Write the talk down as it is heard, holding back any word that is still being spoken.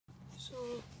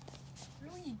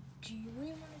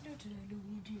today,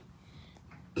 Luigi?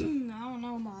 I don't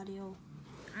know, Mario.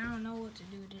 I don't know what to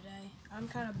do today. I'm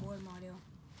kind of bored, Mario.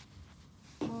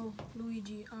 Well,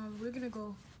 Luigi, we're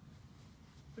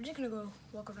just gonna go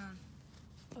walk around.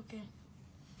 Okay.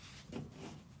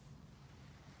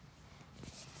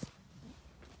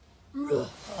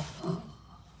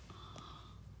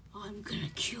 I'm gonna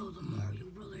kill the Mario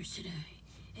Brothers today,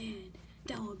 and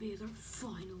that will be their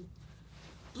final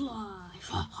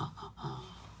life.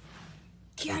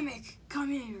 Kamek, come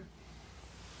here.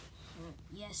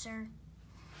 Yes, sir.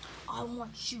 I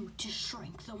want you to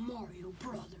shrink the Mario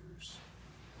Brothers.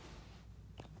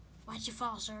 Why'd you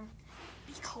fall, sir?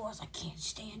 Because I can't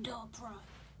stand upright.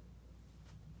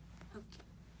 Okay.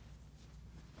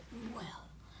 Well,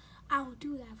 I will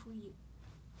do that for you.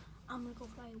 I'm gonna go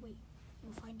fly away.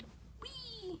 You'll find them.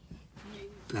 Whee! Yeah,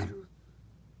 you better.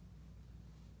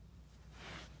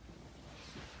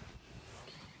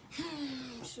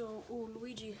 So,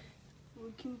 Luigi,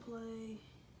 we can play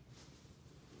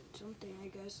something, I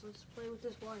guess. Let's play with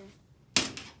this wire.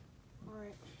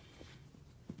 Alright.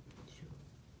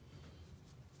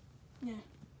 Yeah.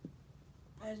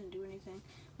 That doesn't do anything.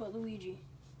 But Luigi,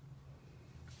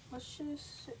 let's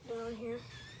just sit down here.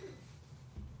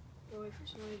 Wait for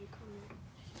somebody to come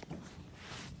in.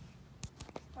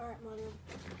 Alright, Mario.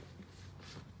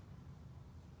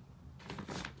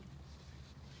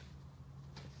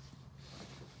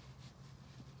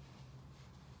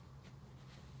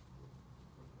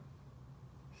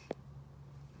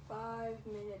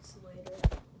 Minutes later.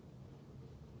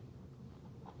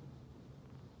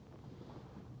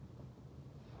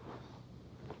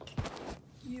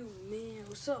 You man,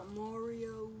 what's up,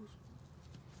 Mario?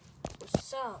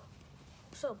 What's up?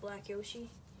 What's up, Black Yoshi?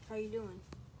 How you doing?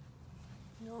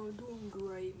 No, I'm doing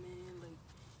great, man. Like,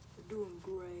 we're doing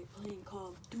great. Playing Call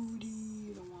of Duty,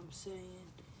 you know what I'm saying?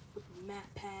 With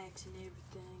map packs and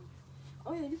everything.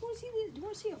 Oh yeah, do you want to see this? Do you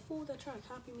want to see a fool that tried to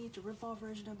copy me? It's a rip-off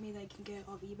version of me that you can get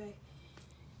off eBay.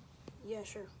 Yeah,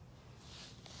 sure.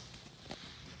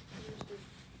 Here's the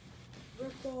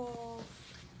rip-off.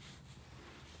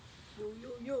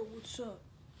 Yo, what's up?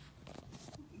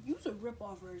 You's a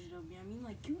rip-off version of me. I mean,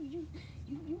 like, you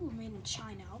were made in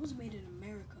China. I was made in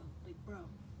America. Like, bro.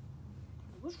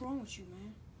 What's wrong with you,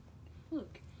 man?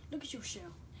 Look at your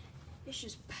shell. It's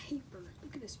just paper.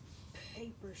 Look at this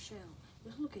paper shell.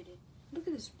 Just look at it. Look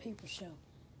at this paper shell.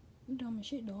 You dumb as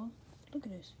shit, dog. Look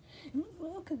at this.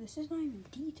 Look at this. It's not even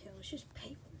detail. It's just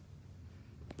paper.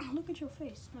 Look at your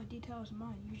face. It's not detail as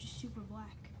mine. You're just super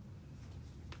black.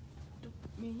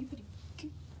 Man, you better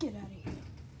get out of here.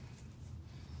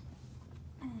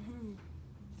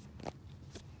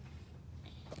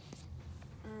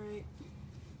 Alright.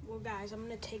 Well, guys, I'm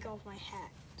going to take off my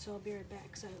hat. So I'll be right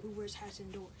back. Because who wears hats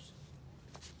indoors?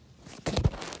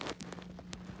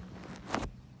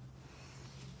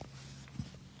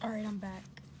 Alright, I'm back.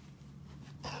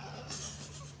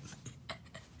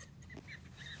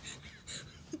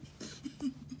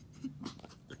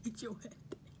 Look at your head.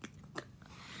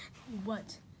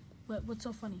 What? What's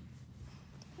so funny?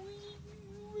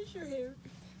 Where's your hair?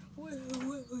 Where's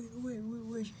your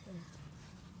hair?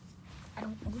 I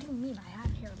don't. What do you mean? I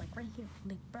have hair, like right here.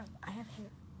 Like, bro, I have hair.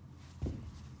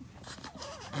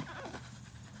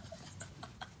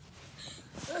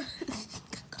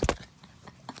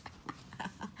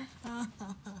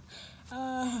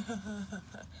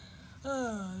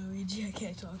 Oh, Luigi, I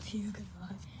can't talk to you.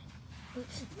 Goodbye.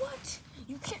 What?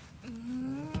 You can't.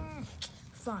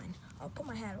 Fine. I'll put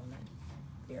my hat on then.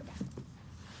 Be right back.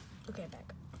 Okay,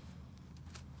 back.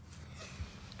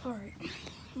 Alright.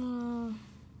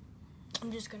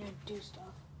 I'm just gonna do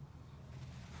stuff.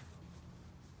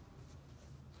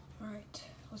 Alright.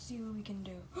 Let's see what we can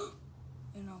do.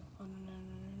 You know. Oh, no.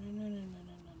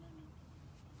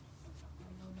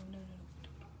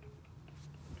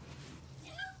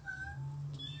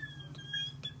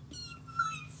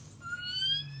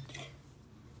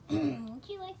 Would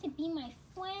you like to be my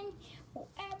friend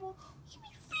forever? We can be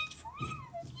friends forever.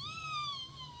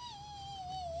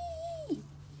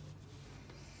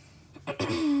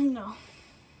 No.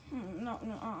 No.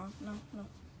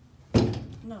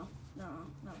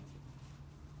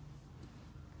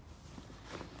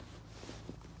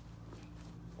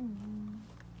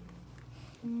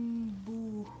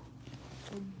 Boo.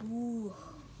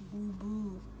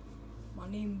 Boo. My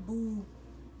name Boo.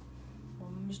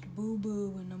 I'm Mr. Boo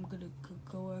Boo, and I'm gonna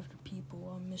go after people.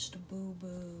 I'm Mr. Boo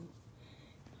Boo.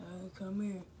 Come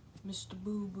here, Mr.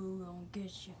 Boo Boo. I'll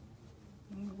get you.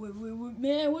 Wait,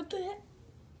 man, what the heck?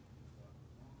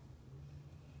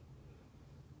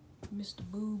 Mr.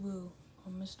 Boo Boo.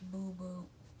 I'm Mr. Boo Boo.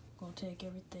 Gonna take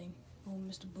everything. Oh,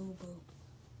 Mr. Boo Boo.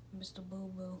 Mr.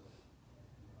 Boo Boo.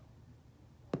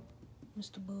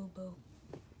 Mr. Boo Boo.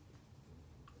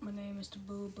 My name is Mr.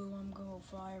 Boo Boo. I'm gonna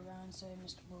fly around and say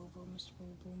Mr. Boo Boo, Mr.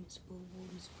 Boo Boo, Mr. Boo Boo,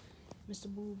 Mr.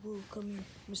 Boo Boo, come here,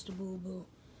 Mr. Boo Boo,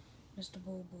 Mr.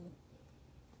 Boo Boo,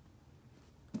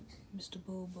 Mr.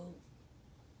 Boo Boo.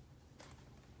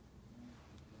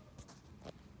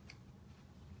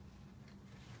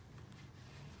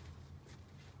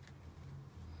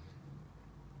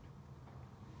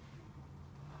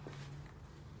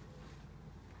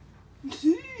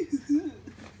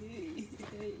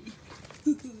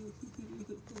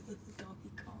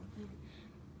 Donkey Kong.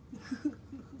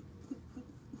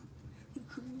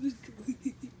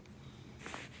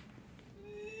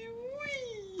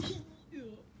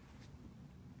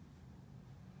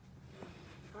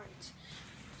 Right.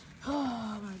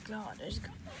 Oh my God! I just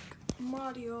got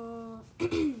Mario.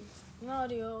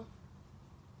 Mario.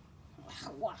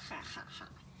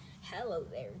 Hello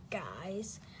there,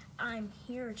 guys. I'm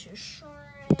here to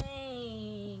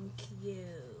shrink you.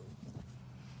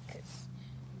 Because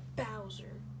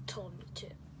Bowser told me to.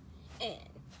 And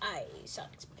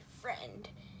Sonic's my friend.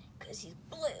 Because he's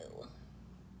blue.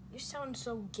 You sound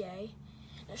so gay.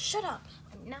 Now shut up.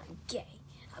 I'm not gay.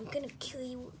 I'm going to kill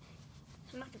you.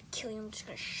 I'm not going to kill you. I'm just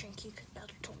going to shrink you because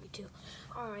Bowser told me to.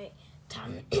 Alright.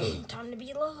 Time to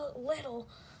be little.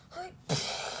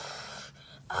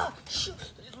 Ah,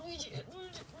 shoot. Luigi.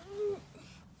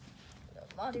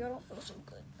 Mario, I don't feel so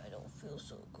good. I don't feel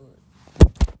so good.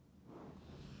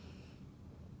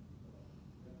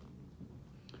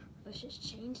 Let's just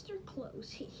change their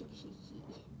clothes.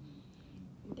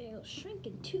 They'll shrink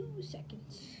in 2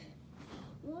 seconds.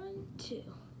 1, 2.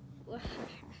 I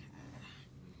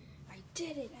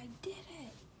did it. I did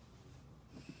it.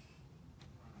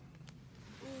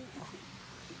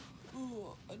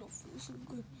 Oh, I don't feel so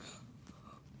good.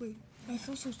 Wait, I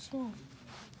feel so small.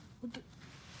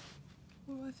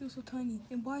 Why do I feel so tiny?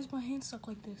 And why is my hand stuck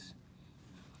like this?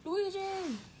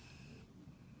 Luigi!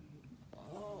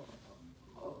 Oh,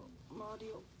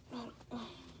 Mario. I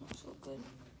feel good.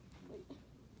 Wait.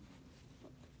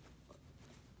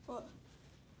 What?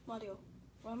 Mario,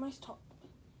 why am I tall?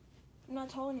 I'm not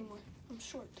tall anymore. I'm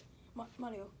short.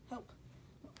 Mario, help.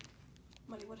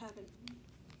 Mario, what happened?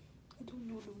 I don't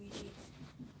know, Luigi.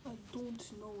 I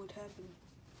don't know what happened.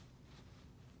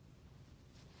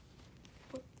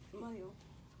 What? Mario?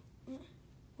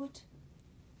 What?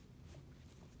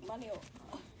 Mario?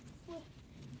 What?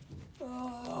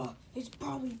 It's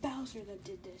probably Bowser that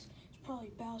did this. It's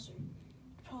probably Bowser.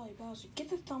 Get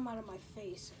the thumb out of my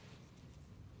face.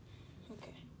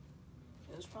 Okay.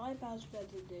 It was probably Bowser that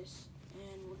did this,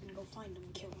 and we're gonna go find him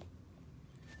and kill him.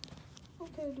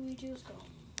 Okay, Luigi, let's go.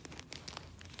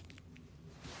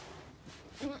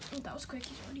 That was quick.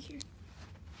 He's already here.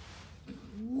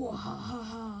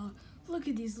 Wow! Look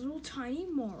at these little tiny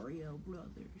Mario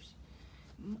brothers.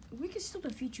 We can still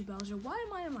defeat you, Bowser. Why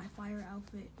am I in my fire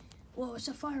outfit? Well, it's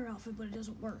a fire outfit, but it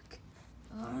doesn't work.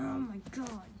 Oh my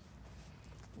God.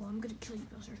 Well, I'm gonna kill you,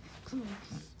 Bowser. Come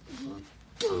on.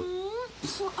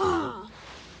 Ah!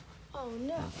 Oh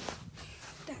no.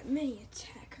 That mini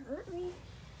attack hurt me?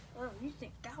 Oh, you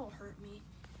think that'll hurt me?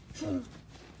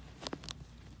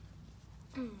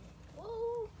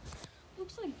 Well,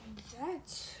 looks like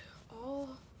that's all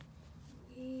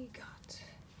we got.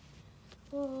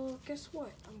 Well, guess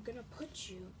what? I'm gonna put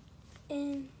you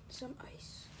in some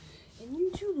ice. And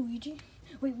you too, Luigi.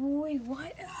 Wait,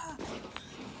 what?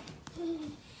 No,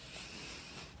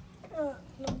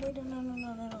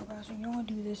 Bowser, you don't want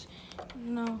to do this.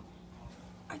 No.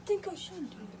 I think I should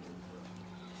do it.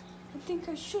 I think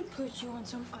I should put you on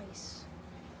some ice.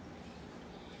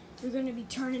 You're gonna be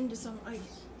turned into some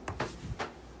ice.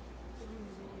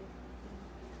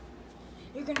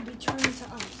 You're gonna be turned into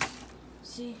ice.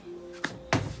 See?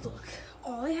 Look,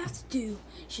 all I have to do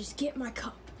is just get my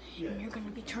cup, and you're gonna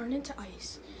be turned into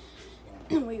ice.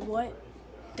 Wait, what?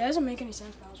 That doesn't make any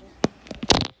sense, Bowser.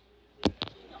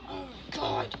 Oh my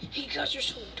God, you guys are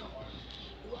so dumb.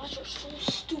 You guys are so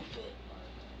stupid.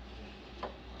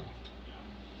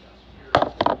 I'm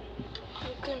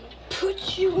gonna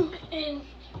put you in.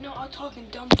 No, I'm talking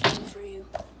dumb things for you.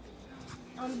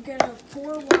 I'm gonna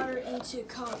pour water into a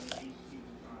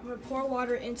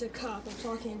cup. I'm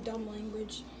talking dumb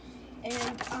language.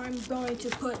 And I'm going to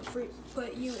put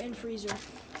you in freezer.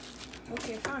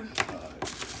 Okay, fine.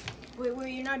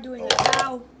 Wait, you're not doing that.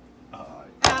 Ow. Ow.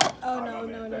 Oh,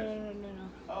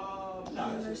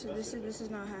 no. This is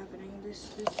not happening.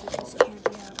 This can't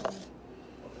be happening.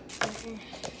 Okay.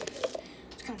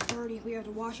 It's kind of dirty. We have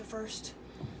to wash it first.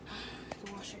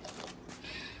 Wash it.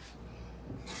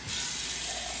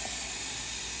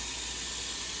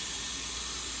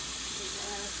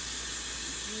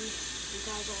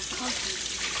 guys all comfy.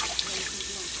 So you can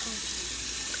be all comfy.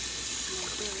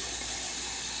 Like this.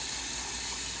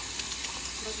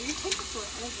 But you take it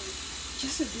forever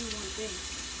just to do one thing.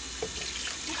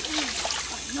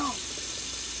 I know.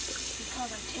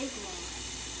 Because I take long.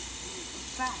 In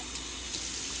fact,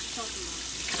 talking about.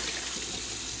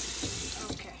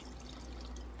 Okay.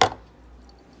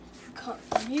 Cut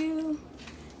for you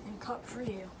and cut for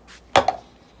you.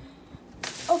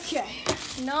 Okay,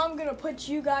 now I'm gonna put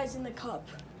you guys in the cup.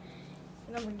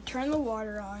 And I'm gonna turn the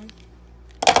water on.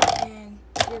 And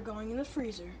you're going in the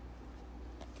freezer.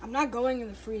 I'm not going in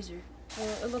the freezer.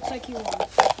 It looks like you won.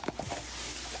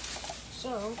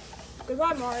 So,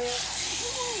 goodbye, Mario.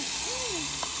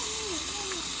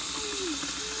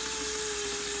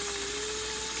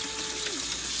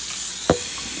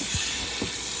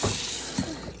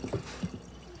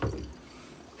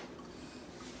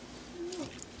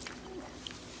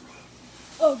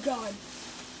 Oh God,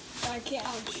 I can't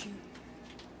ouch you.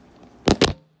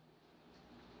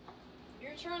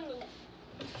 Your turn, Luigi.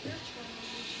 Your turn,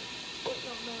 Luigi.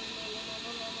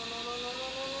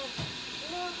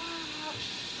 No.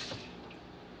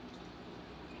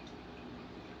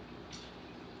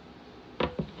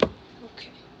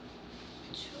 Okay.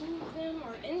 2 of them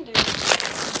are in there.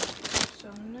 So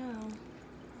now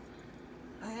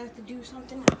I have to do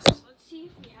something else. Let's see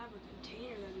if we have a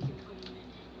container that we can put them in.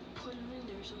 Put them in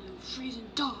there so they'll freeze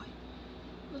and die.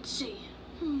 Let's see.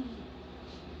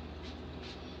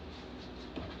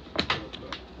 I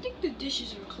think the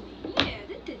dishes are clean. Yeah,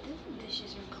 the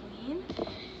dishes are clean.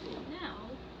 Now,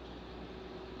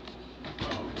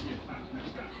 I'm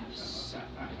gonna have some.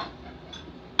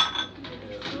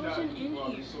 Frozen in here.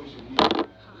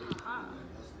 Ha.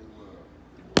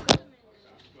 Put them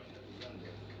in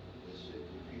there.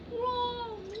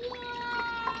 Whoa!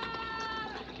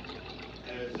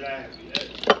 Exactly.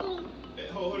 Hey,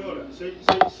 hold on. Say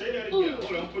that again.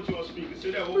 Hold on, I'm put you on speaker.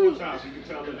 Say that one more time so you can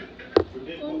tell them.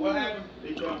 What happened?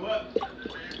 They done what?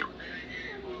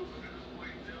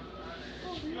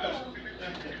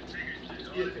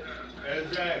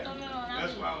 Exactly.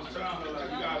 That's why I was telling her, like,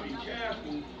 you gotta be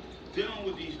careful dealing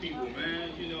with these people, man.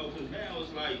 You know, because now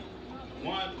it's like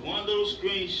one little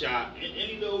screenshot and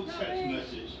any little text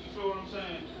message. You feel what I'm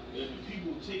saying? That the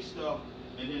people take stuff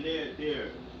and then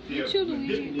they're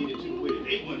manipulated to the way that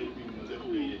they want it to be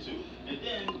manipulated to. And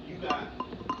then you got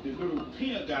the little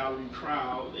peanut gallery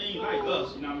crowd. They ain't like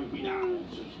us, you know what I mean? We not on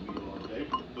social media all day,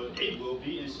 but they will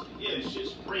be. And yeah, shit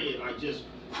spread like just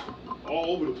all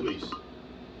over the place.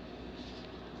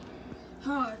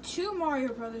 2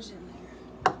 Mario Brothers in there.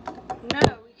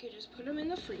 Now we could just put them in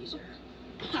the freezer.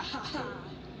 Ha ha ha.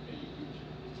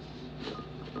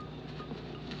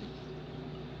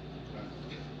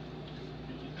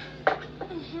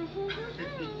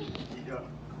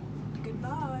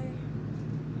 Goodbye.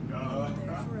 There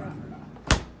forever.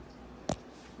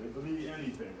 They believe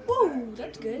anything. Ooh,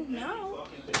 that's good. Now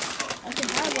I can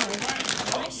have one.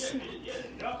 Nice. I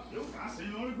see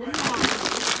you on the ground.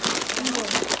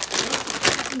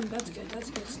 That's good. That's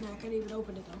a good snack. I didn't even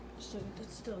open it though. So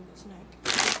that's still a good snack.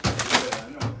 Yeah, I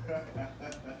know.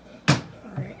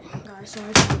 Alright, guys,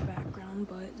 sorry for the background,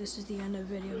 but this is the end of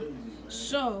the video.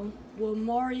 So, will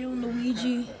Mario and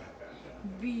Luigi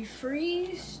be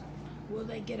freezed? Will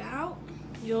they get out?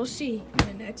 You'll see in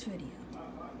the next video.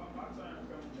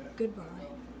 Goodbye.